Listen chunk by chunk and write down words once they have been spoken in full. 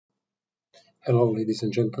Hello ladies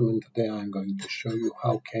and gentlemen, today I'm going to show you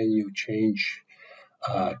how can you change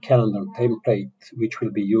a calendar template which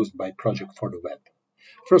will be used by Project for the Web.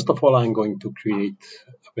 First of all, I'm going to create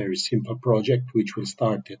a very simple project which will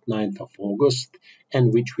start at 9th of August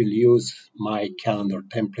and which will use my calendar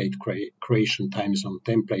template creation time zone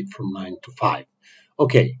template from 9 to 5.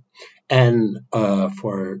 Okay, and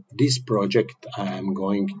for this project, I'm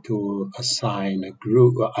going to assign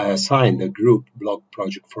the group blog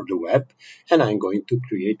project for the web, and I'm going to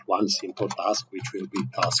create one simple task, which will be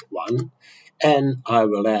task 1, and I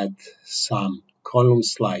will add some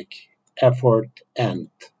columns like effort and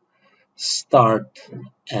start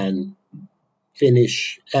and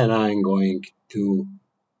finish, and I'm going to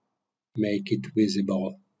make it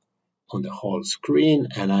visible on the whole screen,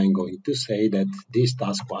 and I'm going to say that this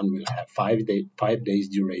task 1 will have 5 days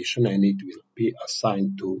duration and it will be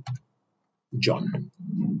assigned to John.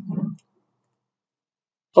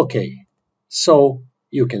 Okay, so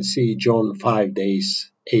you can see John 5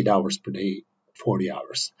 days, 8 hours per day, 40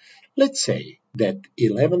 hours. Let's say that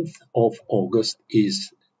 11th of August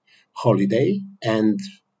is holiday and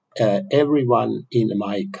everyone in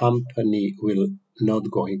my company will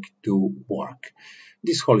not going to work.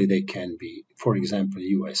 This holiday can be, for example,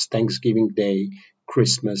 US Thanksgiving Day,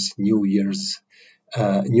 Christmas, New Year,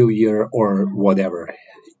 or whatever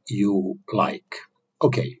you like.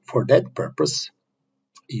 Okay, for that purpose,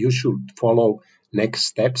 you should follow next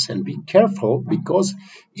steps and be careful because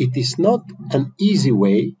it is not an easy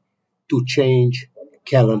way to change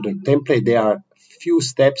calendar template. There are few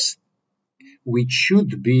steps which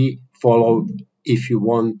should be followed if you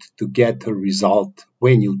want to get a result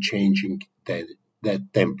when you're changing that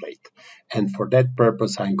template. And for that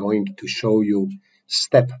purpose, I'm going to show you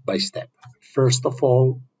step by step. First of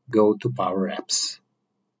all, go to Power Apps.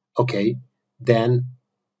 Okay, then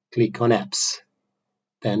click on Apps,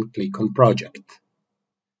 then click on Project,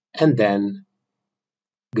 and then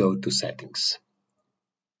go to Settings.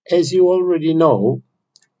 As you already know,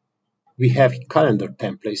 we have calendar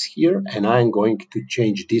templates here, and I'm going to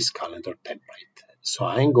change this calendar template. So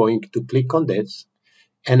I'm going to click on this,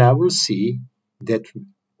 and I will see that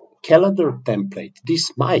calendar template,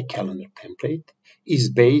 this my calendar template, is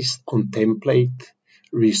based on template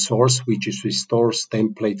resource, which is restores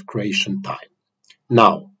template creation time.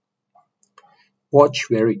 Now, watch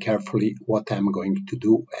very carefully what I'm going to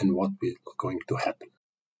do and what is going to happen.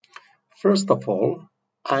 First of all,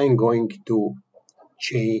 I'm going to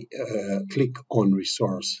click on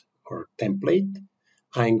resource or template.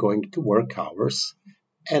 I'm going to work hours,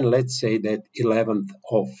 and let's say that 11th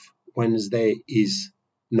of Wednesday is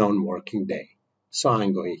non-working day. So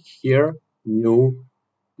I'm going here, new,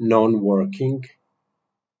 non-working,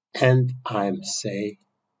 and I'm say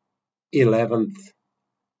 11th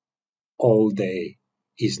all day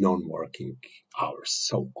is non-working hours.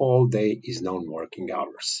 So all day is non-working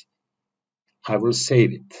hours. I will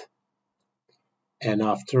save it. And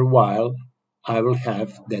after a while, I will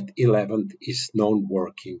have that 11th is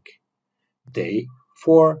non-working day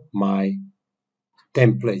for my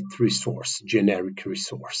template resource, generic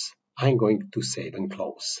resource. I'm going to save and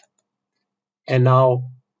close. And now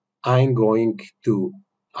I'm going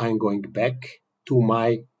back to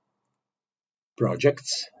my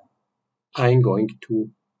projects. I'm going to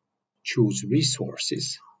choose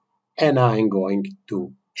resources, and I'm going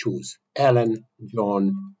to choose Ellen,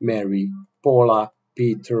 John, Mary, Paula,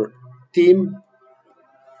 Peter, Tim,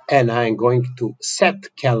 and I'm going to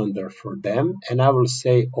set calendar for them, and I will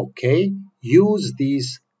say, okay, use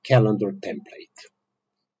this calendar template,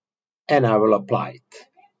 and I will apply it.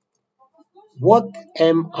 What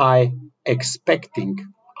am I expecting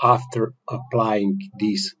after applying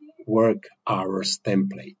this work hours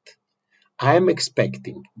template? I am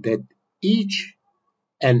expecting that each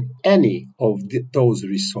and any of those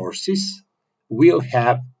resources will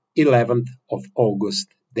have 11th of August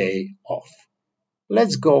day off.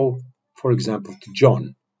 Let's go, for example, to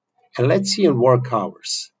John, and let's see in work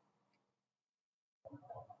hours.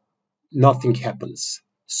 Nothing happens,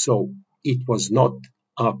 so it was not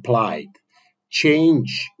applied.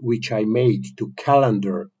 Change which I made to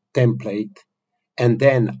calendar template and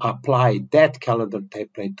then apply that calendar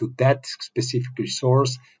template to that specific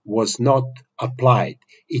resource was not applied.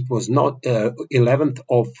 It was not 11th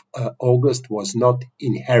of August was not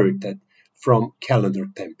inherited from calendar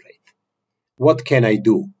template. What can I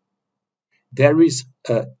do? There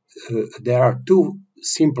are two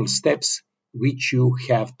simple steps which you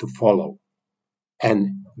have to follow,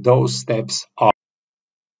 and those steps are: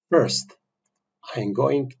 first, I'm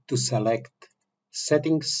going to select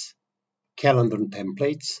Settings, Calendar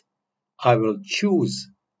Templates. I will choose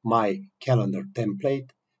my calendar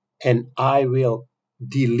template, and I will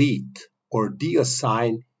delete or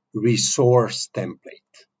deassign resource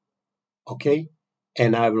template. Okay,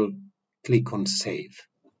 and I will click on save.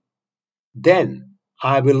 Then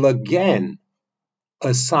I will again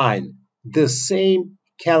assign the same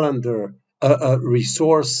calendar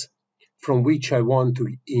resource from which I want to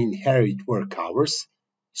inherit work hours.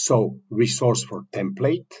 So resource for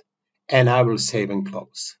template, and I will save and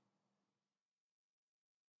close.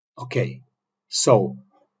 Okay, so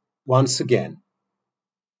once again,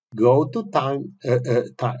 go to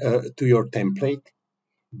to your template,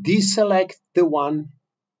 deselect the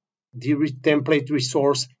template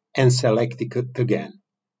resource, and select it again.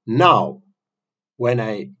 Now, when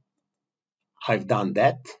I've done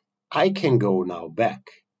that, I can go now back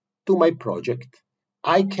to my project.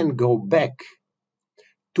 I can go back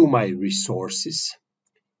to my resources,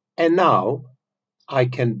 and now I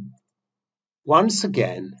can once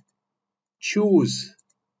again choose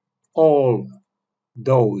all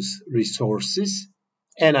those resources,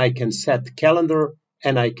 and I can set calendar,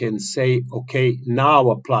 and I can say, okay,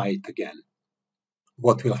 now apply it again.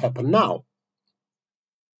 What will happen now?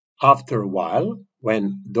 After a while,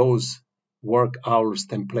 when those work hours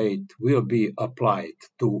template will be applied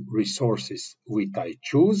to resources which I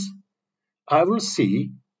choose, I will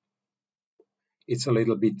see, it's a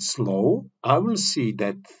little bit slow, I will see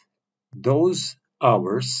that those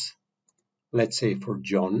hours, let's say for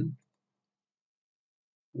John,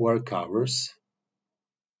 work hours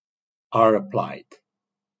are applied.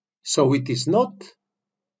 So it is not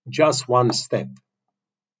just one step.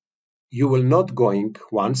 You will not going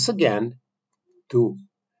once again to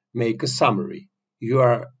make a summary.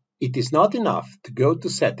 It is not enough to go to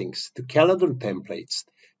settings, to calendar templates,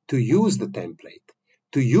 to use the template,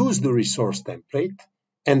 to use the resource template,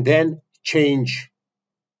 and then change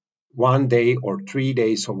 1 day or 3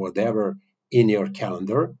 days or whatever in your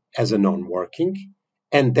calendar as a non-working,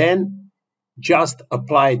 and then just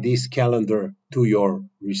apply this calendar to your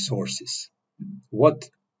resources. What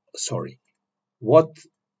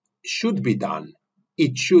should be done?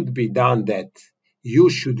 It should be done that you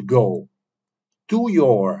should go to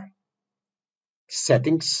your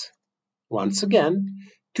settings, once again,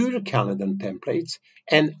 to your calendar templates,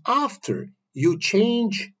 and after you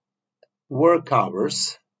change work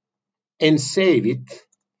hours and save it,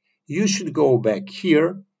 you should go back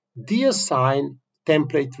here, deassign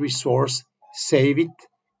template resource, save it,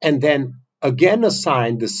 and then again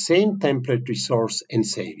assign the same template resource and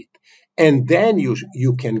save it. And then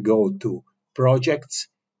you can go to projects,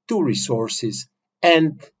 to resources,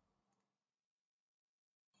 and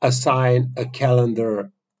assign a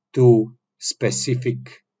calendar to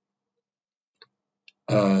specific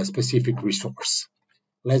resource.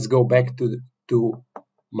 Let's go back to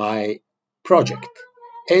my project.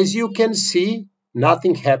 As you can see,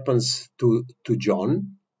 nothing happens to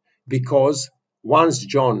John, because once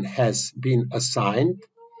John has been assigned,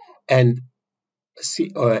 and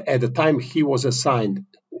at the time he was assigned,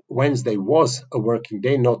 Wednesday was a working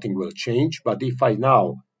day, nothing will change. But if I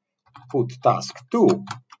now put task 2,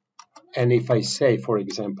 and if I say, for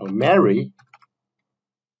example, Mary,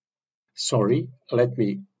 let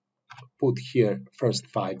me put here first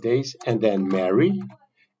 5 days and then Mary,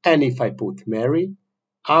 and if I put Mary,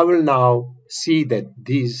 I will now see that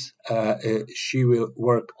she will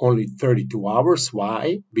work only 32 hours.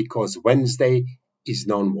 Why? Because Wednesday is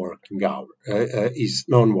non-working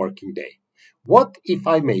day. What if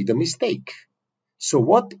I made a mistake? So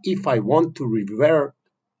what if I want to revert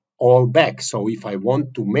all back? So if I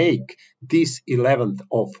want to make this 11th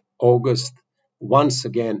of August once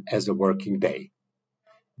again as a working day,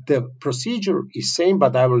 the procedure is same,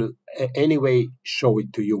 but I will anyway show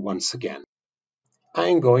it to you once again.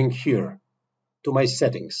 I'm going here to my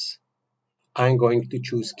settings. I'm going to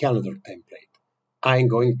choose calendar template. I'm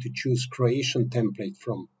going to choose creation template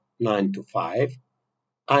from 9 to 5.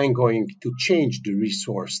 I'm going to change the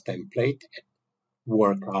resource template,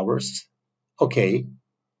 work hours. Okay.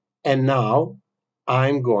 And now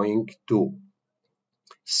I'm going to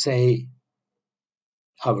say,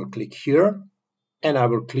 I will click here and I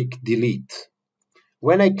will click delete.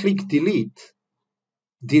 When I click delete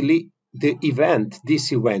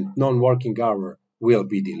this event, non-working hour, will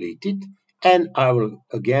be deleted, and I will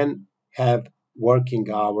again have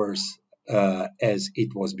working hours as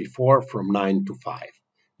it was before, from 9 to 5.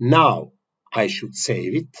 Now I should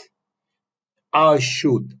save it. I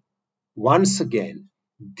should once again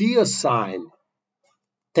deassign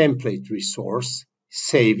template resource,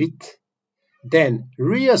 save it, then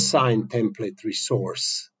reassign template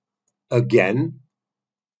resource again,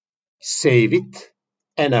 save it,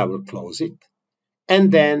 and I will close it.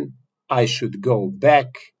 And then I should go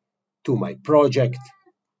back to my project,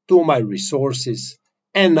 to my resources,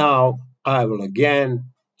 and now I will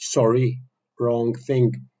again, sorry, wrong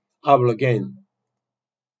thing, I will again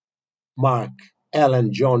mark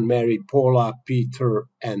Ellen, John, Mary, Paula, Peter,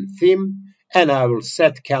 and Tim, and I will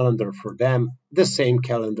set calendar for them, the same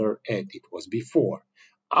calendar as it was before.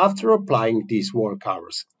 After applying this work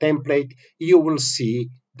hours template, you will see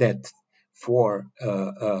that for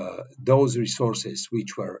those resources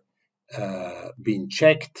which were being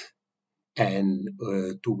checked and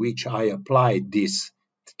to which I applied this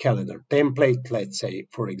calendar template, let's say,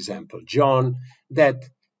 for example, John, that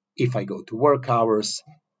if I go to work hours,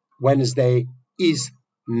 Wednesday is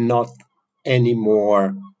not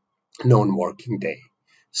anymore non-working day.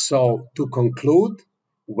 So to conclude,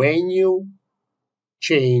 when you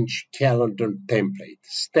change calendar template,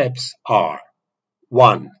 steps are: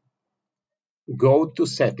 1. Go to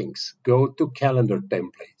settings, go to calendar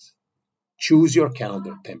templates, choose your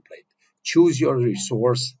calendar template, choose your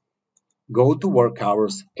resource, go to work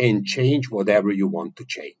hours and change whatever you want to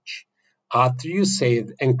change. After you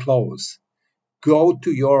save and close, go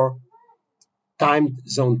to your time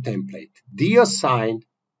zone template, deassign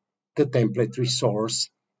the template resource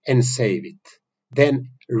and save it.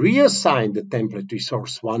 Then reassign the template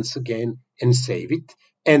resource once again and save it.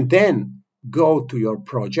 And then go to your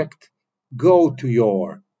project, go to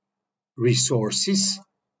your resources,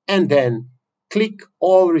 and then check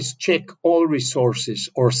all resources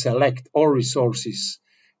or select all resources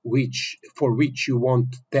for which you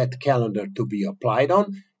want that calendar to be applied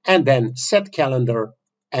on, and then set calendar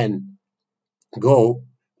and go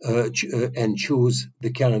and choose the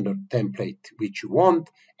calendar template which you want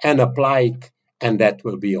and apply it, and that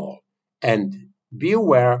will be all. And be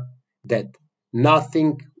aware that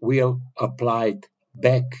nothing will apply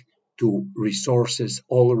back to resources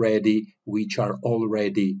already which are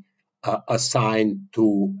already assigned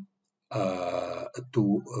to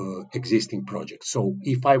existing projects. So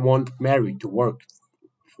if I want Mary to work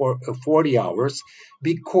for 40 hours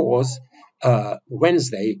because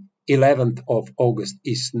Wednesday 11th of August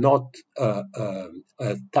is not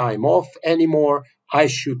a time off anymore, I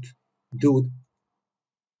should do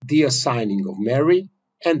the assigning of Mary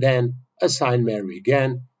and then assign Mary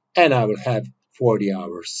again, and I will have 40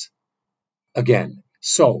 hours again.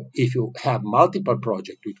 So if you have multiple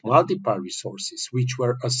projects with multiple resources which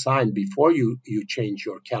were assigned before you change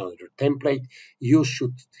your calendar template, you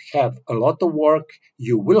should have a lot of work.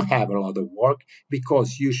 You will have a lot of work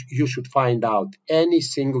because you should find out any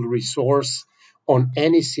single resource on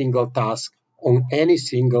any single task, on any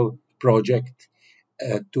single project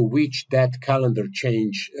to which that calendar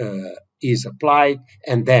change is applied,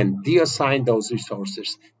 and then deassign those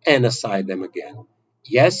resources and assign them again.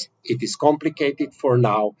 Yes, it is complicated for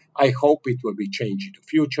now. I hope it will be changed in the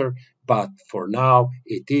future, but for now,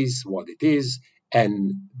 it is what it is,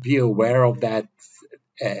 and be aware of that.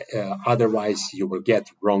 Otherwise, you will get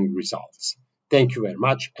wrong results. Thank you very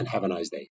much and have a nice day.